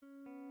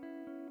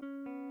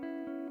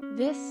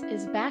This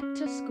is Back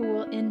to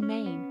School in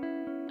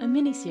Maine, a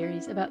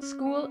mini-series about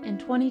school in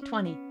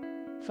 2020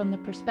 from the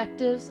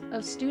perspectives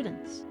of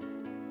students.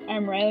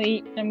 I'm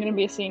Riley. I'm going to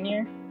be a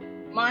senior.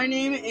 My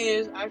name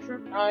is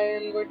Asher. I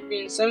am going to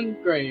be in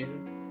 7th grade.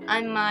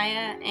 I'm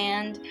Maya,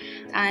 and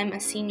I'm a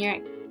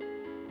senior.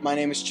 My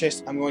name is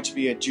Chase. I'm going to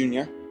be a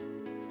junior.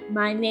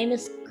 My name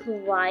is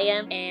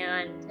Kalaya,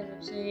 and I'm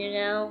a senior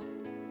now.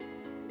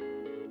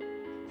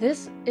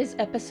 This is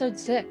episode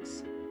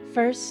 6,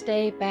 First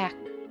Day Back.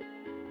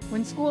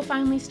 When school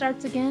finally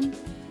starts again,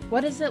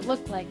 what does it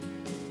look like?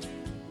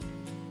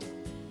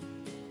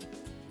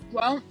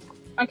 Well,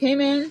 I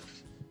came in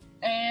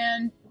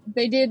and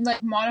they did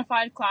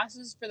modified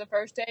classes for the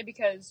first day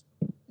because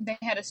they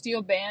had a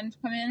steel band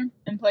come in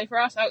and play for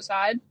us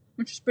outside,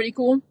 which is pretty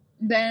cool.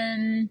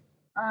 Then,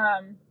 I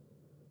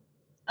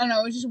don't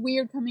know, it was just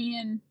weird coming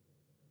in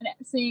and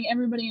seeing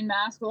everybody in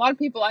masks. A lot of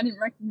people I didn't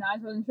recognize.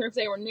 I wasn't sure if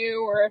they were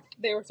new or if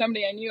they were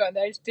somebody I knew. I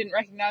just didn't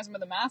recognize them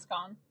with a mask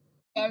on.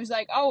 I was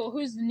like, oh, well,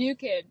 who's the new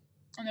kid?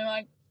 And they're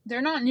like,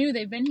 they're not new.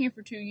 They've been here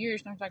for 2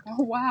 years. And I was like,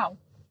 oh, wow.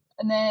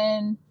 And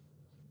then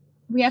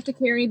we have to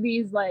carry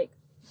these,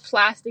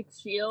 plastic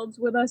shields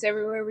with us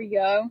everywhere we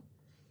go.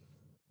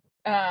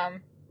 So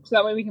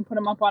that way we can put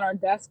them up on our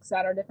desks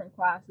at our different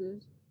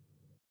classes.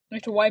 We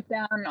have to wipe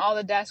down all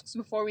the desks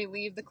before we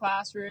leave the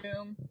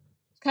classroom.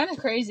 It's kind of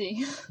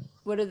crazy.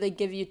 What do they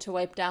give you to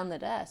wipe down the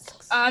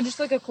desks? Just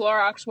like a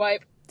Clorox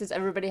wipe. Does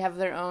everybody have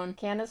their own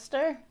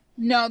canister?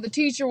 No, the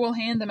teacher will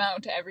hand them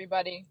out to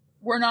everybody.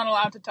 We're not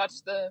allowed to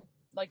touch the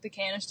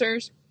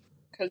canisters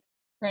because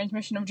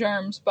transmission of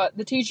germs, but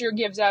the teacher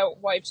gives out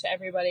wipes to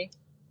everybody.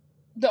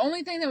 The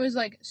only thing that was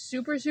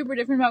super, super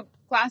different about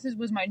classes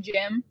was my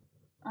gym.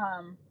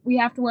 We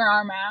have to wear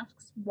our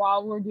masks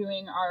while we're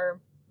doing our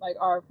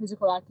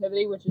physical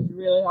activity, which is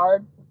really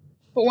hard.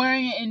 But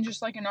wearing it in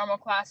just a normal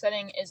class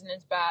setting isn't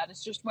as bad.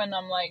 It's just when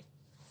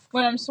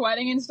I'm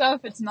sweating and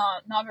stuff, it's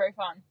not very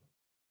fun.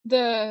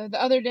 The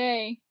other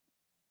day,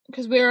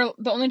 because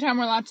the only time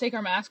we're allowed to take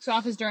our masks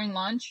off is during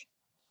lunch.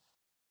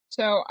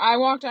 So I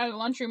walked out of the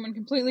lunchroom and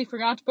completely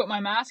forgot to put my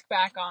mask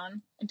back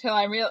on until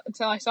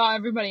I saw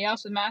everybody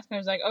else with masks, and I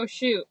was like, oh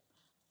shoot,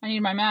 I need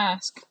my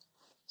mask.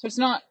 So it's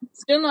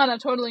still not a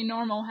totally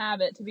normal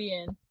habit to be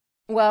in.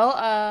 Well,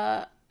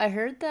 I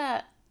heard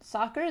that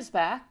soccer is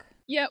back.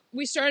 Yep,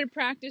 we started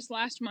practice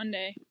last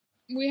Monday.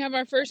 We have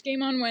our first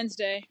game on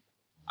Wednesday.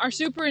 Our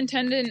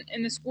superintendent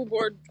and the school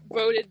board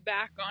voted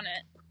back on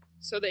it,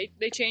 so they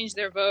changed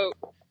their vote.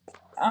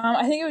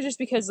 I think it was just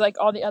because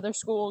all the other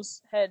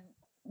schools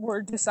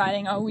were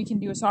deciding, oh, we can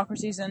do a soccer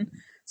season.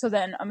 So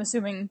then I'm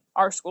assuming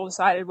our school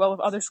decided, well, if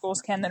other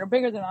schools can that are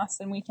bigger than us,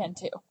 then we can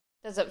too.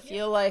 Does it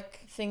feel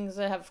like things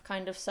have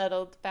kind of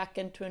settled back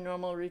into a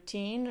normal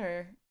routine,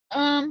 or?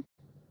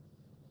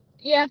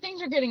 Yeah,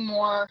 things are getting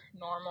more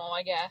normal,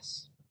 I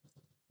guess.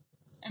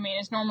 I mean,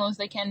 as normal as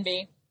they can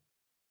be.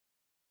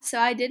 So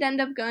I did end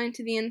up going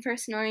to the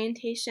in-person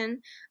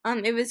orientation.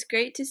 It was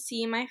great to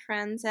see my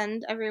friends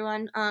and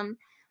everyone.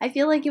 I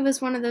feel like it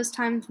was one of those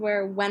times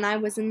where when I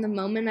was in the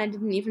moment, I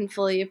didn't even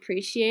fully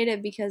appreciate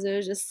it because it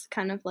was just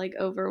kind of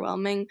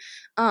overwhelming.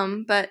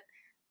 But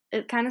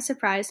it kind of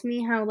surprised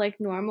me how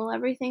normal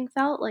everything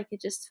felt. It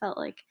just felt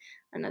like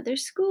another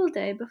school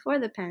day before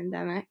the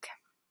pandemic.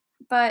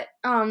 But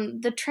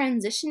the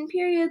transition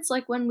periods,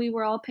 when we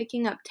were all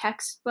picking up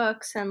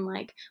textbooks and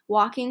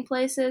walking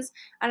places,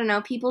 I don't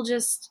know, people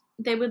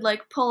they would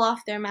pull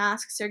off their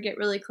masks or get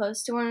really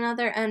close to one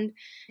another, and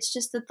it's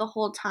just that the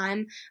whole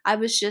time I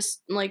was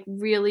just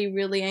really,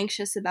 really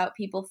anxious about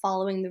people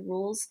following the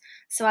rules.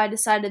 So I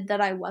decided that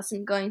I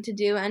wasn't going to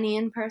do any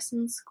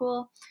in-person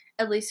school,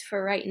 at least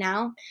for right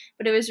now.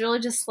 But it was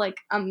really just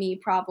a me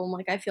problem.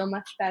 I feel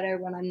much better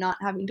when I'm not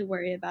having to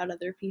worry about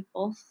other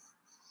people.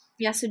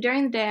 Yeah, so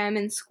during the day I'm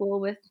in school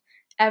with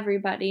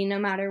everybody, no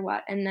matter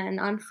what. And then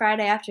on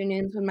Friday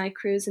afternoons when my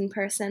crew's in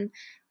person,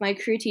 my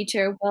crew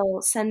teacher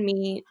will send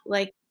me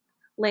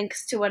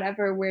links to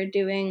whatever we're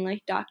doing,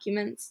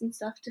 documents and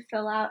stuff to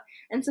fill out.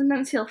 And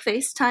sometimes he'll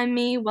FaceTime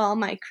me while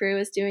my crew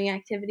is doing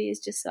activities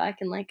just so I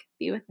can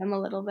be with them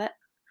a little bit.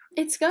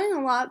 It's going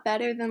a lot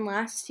better than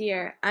last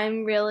year.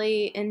 I'm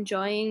really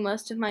enjoying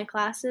most of my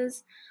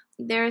classes.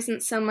 There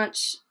isn't so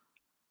much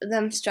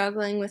them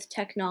struggling with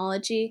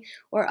technology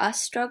or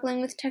us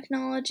struggling with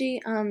technology.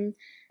 And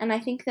I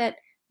think that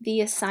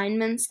the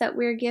assignments that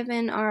we're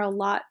given are a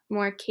lot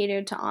more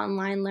catered to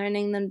online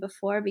learning than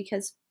before,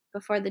 because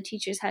before the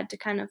teachers had to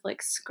kind of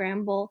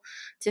scramble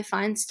to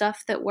find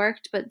stuff that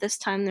worked, but this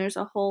time there's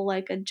a whole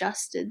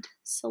adjusted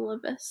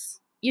syllabus.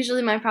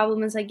 Usually my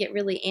problem is I get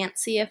really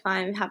antsy if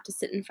I have to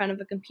sit in front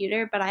of a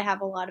computer, but I have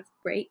a lot of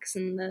breaks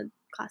and the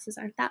classes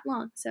aren't that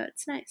long, so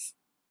it's nice.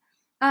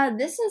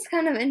 This is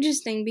kind of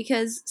interesting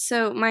because,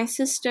 my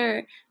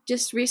sister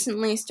just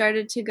recently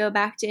started to go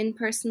back to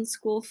in-person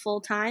school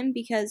full-time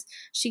because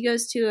she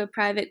goes to a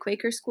private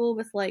Quaker school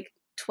with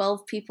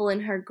 12 people in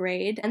her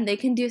grade, and they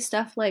can do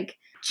stuff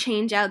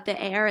change out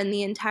the air in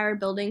the entire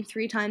building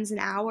 3 times an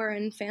hour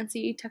and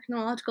fancy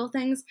technological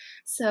things.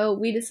 So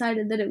we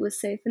decided that it was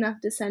safe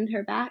enough to send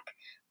her back.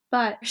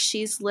 but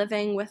she's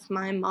living with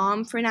my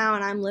mom for now,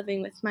 and I'm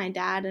living with my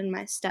dad and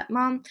my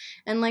stepmom.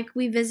 And like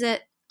we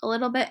visit a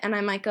little bit, and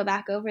I might go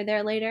back over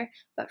there later,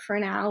 but for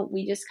now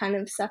we just kind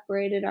of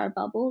separated our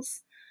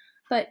bubbles.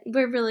 But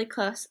we're really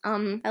close.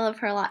 I love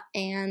her a lot,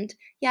 and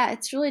yeah,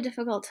 it's really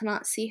difficult to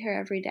not see her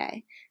every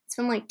day. It's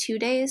been like 2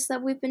 days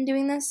that we've been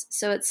doing this,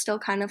 so it's still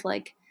kind of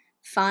like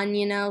fun,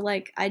 you know,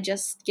 like I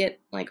just get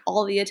like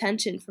all the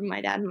attention from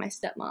my dad and my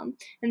stepmom,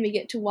 and we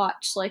get to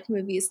watch like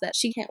movies that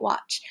she can't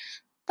watch.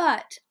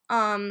 But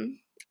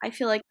I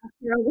feel like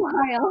after a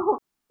while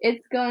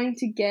it's going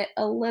to get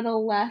a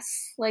little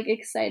less like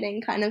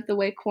exciting, kind of the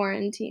way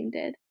quarantine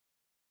did.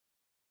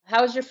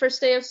 How was your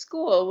first day of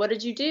school? What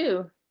did you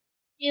do?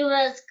 It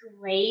was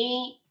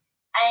great.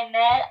 I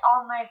met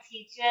all my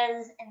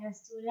teachers and the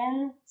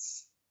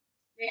students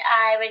that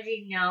I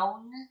already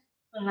known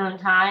for a long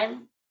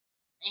time.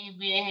 And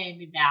really happy to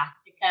be back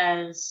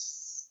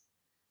because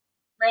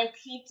my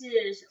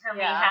teachers told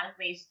me how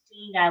great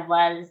student I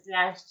was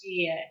last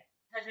year.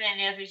 Because when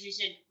I know she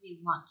said, we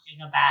want you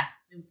to go back.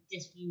 We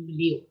just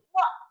really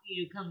want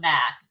you to come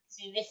back.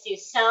 So we miss you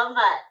so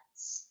much.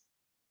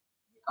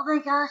 Oh my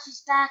gosh,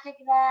 she's back in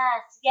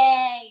class.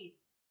 Yay!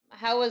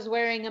 How was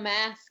wearing a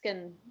mask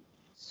and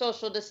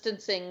social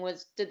distancing?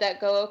 Did that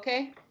go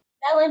okay?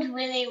 That went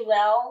really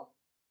well.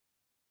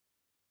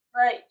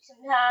 But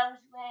sometimes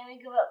when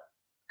we go up,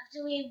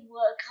 after we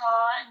work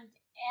hard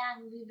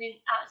and we've been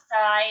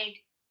outside,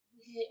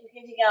 we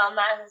can take our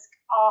masks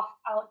off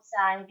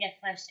outside and get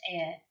fresh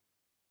air.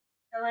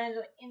 So when you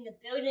go in the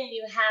building,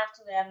 you have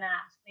to wear a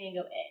mask when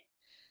you go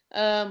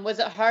in. Was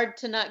it hard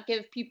to not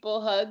give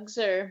people hugs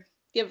or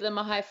give them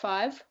a high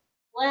five?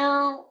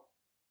 Well,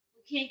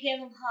 we can't give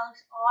them hugs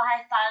or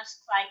high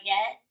fives quite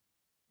yet.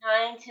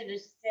 Not until the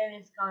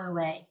sin is gone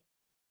away.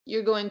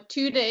 You're going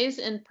 2 days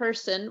in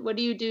person. What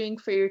are you doing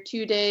for your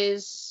 2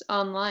 days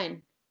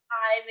online?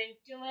 I've been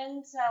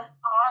doing some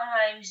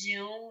online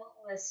Zoom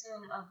with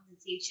some of the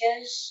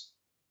teachers.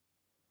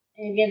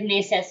 And give me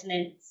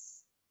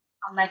assessments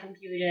on my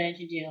computer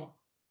to do.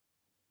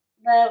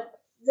 But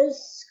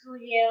this school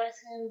year is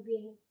going to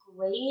be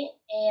great,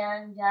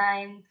 and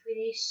I'm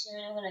pretty sure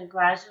I'm going to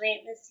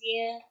graduate this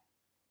year.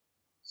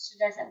 So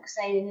that's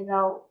exciting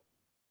about.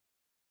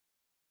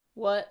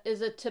 What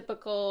is a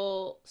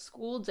typical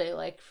school day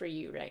like for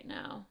you right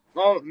now?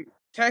 Well,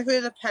 technically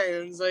it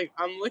depends. Like,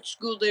 which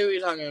school day are we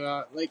talking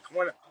about? Like,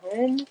 one at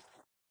home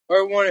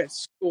or one at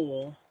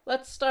school?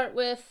 Let's start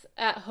with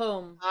at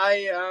home.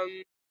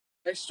 I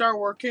start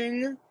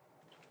working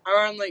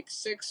around like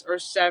 6 or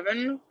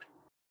 7,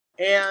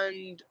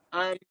 and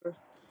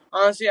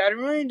honestly, I don't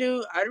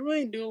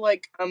really do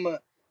like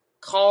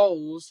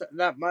calls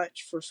that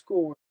much for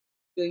school,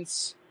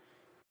 since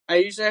I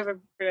usually have a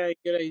pretty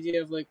good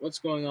idea of like what's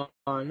going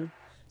on.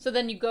 So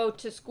then you go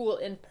to school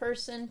in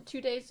person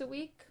 2 days a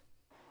week?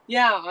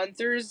 Yeah, on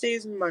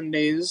Thursdays and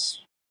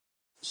Mondays.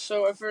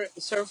 So if we're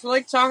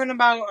like talking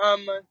about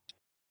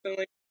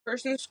like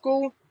person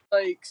school,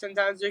 like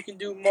sometimes we can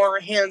do more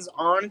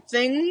hands-on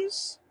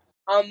things.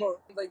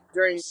 Like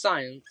during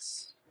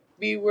science,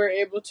 we were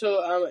able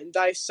to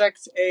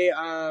dissect a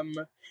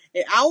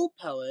owl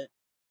pellet.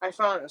 I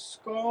found a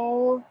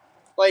skull,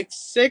 like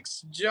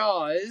 6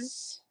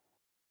 jaws,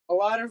 a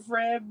lot of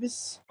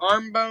ribs,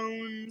 arm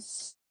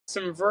bones,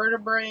 some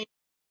vertebrae,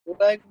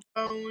 leg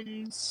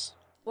bones.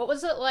 What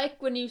was it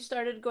like when you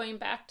started going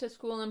back to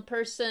school in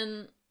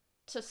person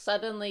to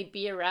suddenly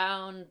be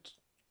around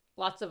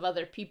lots of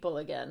other people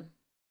again?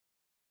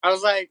 I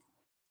was like,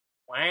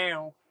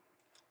 wow.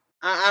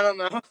 I don't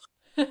know.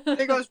 I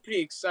think I was pretty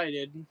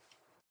excited.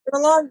 For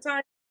a long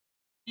time,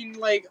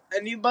 like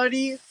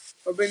anybody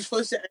or been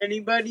close to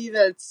anybody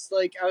that's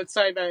like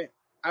outside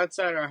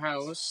our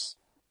house.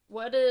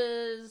 What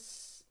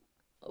is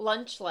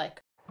lunch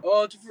like?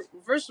 Well,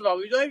 first of all,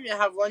 we don't even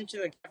have lunch in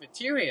the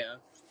cafeteria.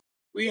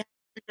 We have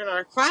it in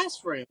our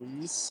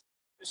classrooms.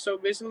 So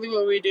basically,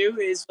 what we do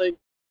is like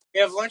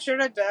we have lunch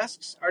at our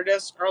desks. Our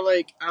desks are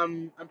like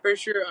I'm pretty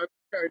sure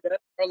our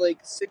desks are like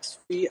 6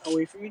 feet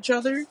away from each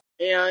other.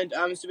 And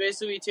so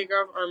basically, we take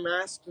off our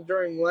masks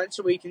during lunch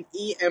so we can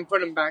eat and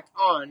put them back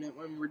on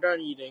when we're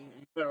done eating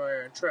and put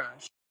away our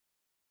trash.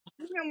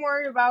 The thing I'm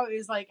worried about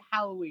is like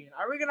Halloween.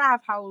 Are we gonna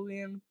have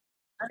Halloween?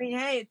 I mean,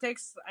 hey,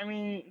 it's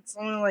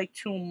only like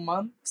 2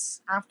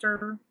 months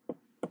after.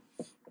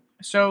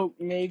 So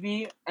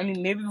maybe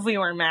if we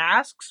wear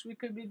masks, we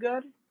could be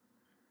good.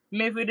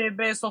 Maybe if we did a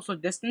bit of social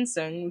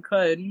distancing, we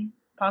could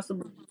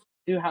possibly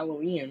do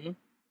Halloween.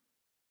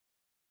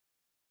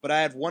 But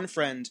I had one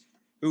friend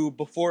who,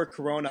 before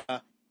Corona,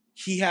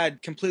 he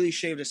had completely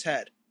shaved his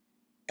head.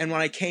 And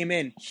when I came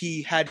in,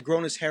 he had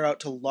grown his hair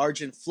out to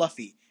large and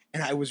fluffy,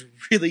 and I was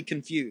really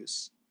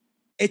confused.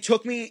 It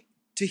took me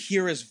to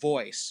hear his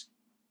voice,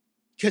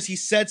 because he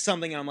said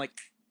something, and I'm like,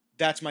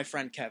 that's my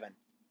friend Kevin.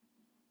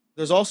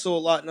 There's also a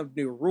lot of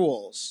new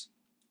rules.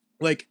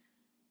 Like,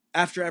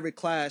 after every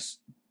class,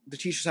 the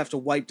teachers have to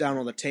wipe down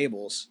all the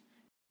tables,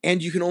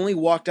 and you can only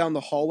walk down the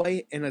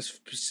hallway in a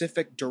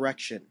specific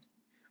direction,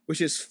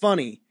 which is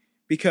funny,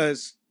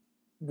 because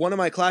one of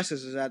my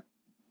classes is at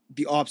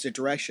the opposite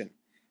direction.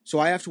 So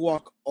I have to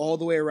walk all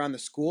the way around the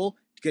school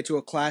to get to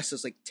a class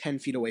that's like 10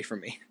 feet away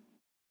from me.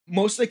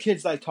 Most of the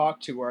kids that I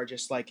talk to are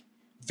just like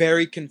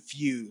very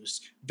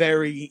confused,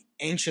 very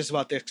anxious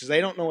about this because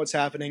they don't know what's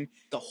happening.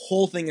 The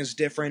whole thing is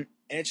different,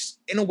 and it's,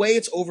 in a way,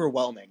 it's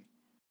overwhelming.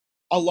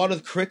 A lot of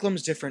the curriculum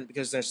is different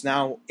because there's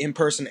now in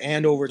person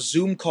and over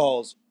Zoom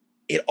calls.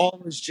 It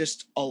all is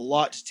just a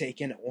lot to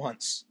take in at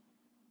once.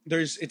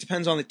 It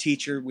depends on the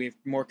teacher. We have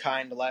more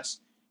kind, less.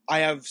 I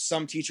have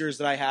some teachers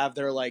that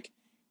are like,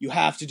 you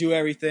have to do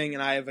everything,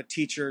 and I have a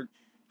teacher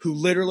who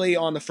literally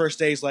on the first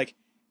day is like,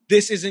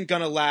 this isn't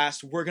going to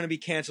last. We're going to be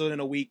canceled in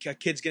a week. A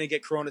kid's going to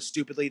get corona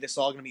stupidly. This is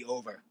all going to be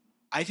over.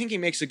 I think he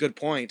makes a good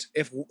point.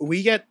 If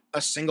we get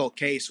a single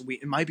case,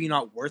 it might be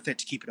not worth it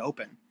to keep it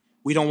open.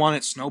 We don't want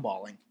it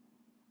snowballing.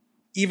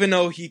 Even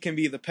though he can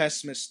be the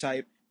pessimist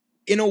type,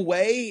 in a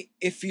way,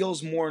 it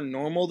feels more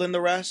normal than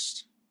the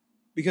rest.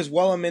 Because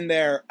while I'm in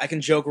there, I can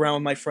joke around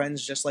with my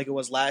friends just like it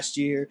was last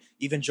year,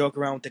 even joke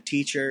around with the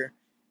teacher.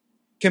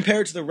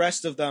 Compared to the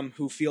rest of them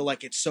who feel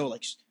like it's so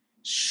like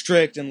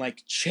strict and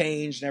like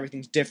changed and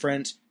everything's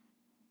different.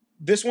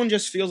 This one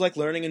just feels like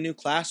learning a new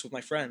class with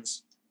my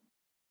friends.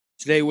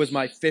 Today was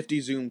my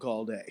 50 Zoom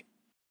call day.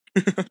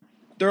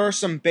 There are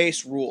some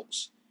base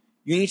rules.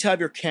 You need to have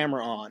your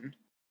camera on.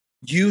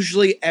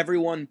 Usually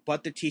everyone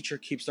but the teacher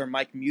keeps their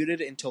mic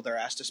muted until they're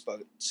asked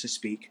to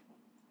speak.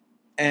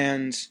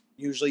 And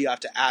usually you have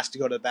to ask to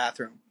go to the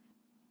bathroom.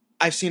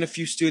 I've seen a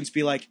few students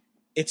be like,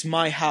 it's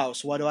my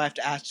house, why do I have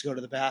to ask to go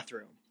to the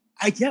bathroom?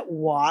 I get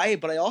why,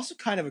 but I also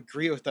kind of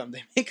agree with them.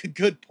 They make a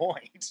good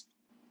point.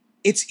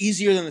 It's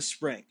easier than the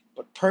spring,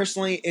 but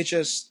personally,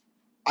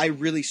 I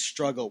really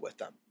struggle with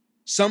them.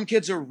 Some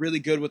kids are really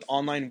good with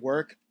online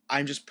work.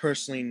 I'm just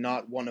personally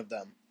not one of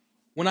them.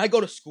 When I go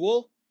to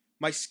school,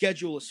 my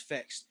schedule is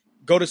fixed.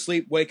 Go to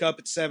sleep, wake up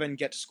at 7,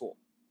 get to school.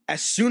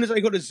 As soon as I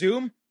go to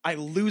Zoom, I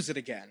lose it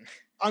again.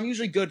 I'm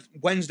usually good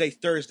Wednesday,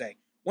 Thursday.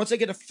 Once I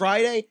get to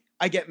Friday,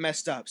 I get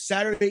messed up.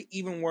 Saturday,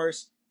 even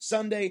worse.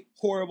 Sunday,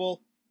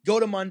 horrible. Go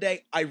to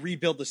Monday, I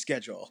rebuild the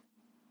schedule.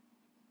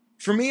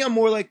 For me, I'm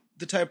more like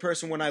the type of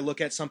person when I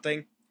look at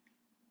something,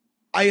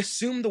 I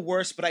assume the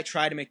worst, but I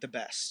try to make the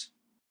best.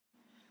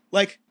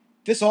 Like,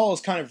 this all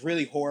is kind of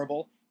really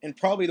horrible, and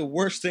probably the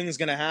worst thing is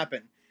going to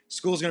happen.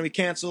 School's going to be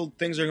canceled,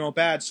 things are going to go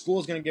bad,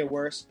 school's going to get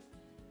worse.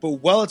 But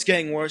while it's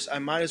getting worse, I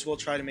might as well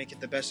try to make it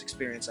the best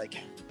experience I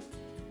can.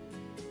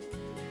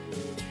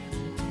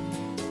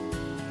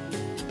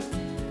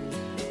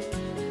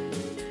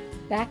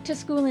 Back to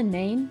School in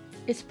Maine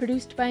is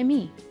produced by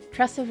me,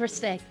 Tressa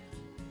Versteeg.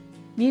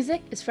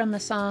 Music is from the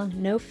song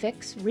No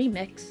Fix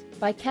Remix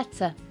by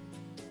Ketsa.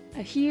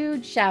 A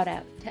huge shout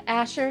out to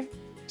Asher,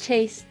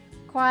 Chase,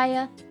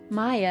 Quaya,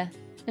 Maya,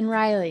 and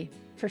Riley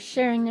for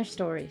sharing their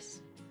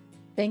stories.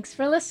 Thanks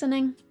for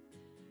listening.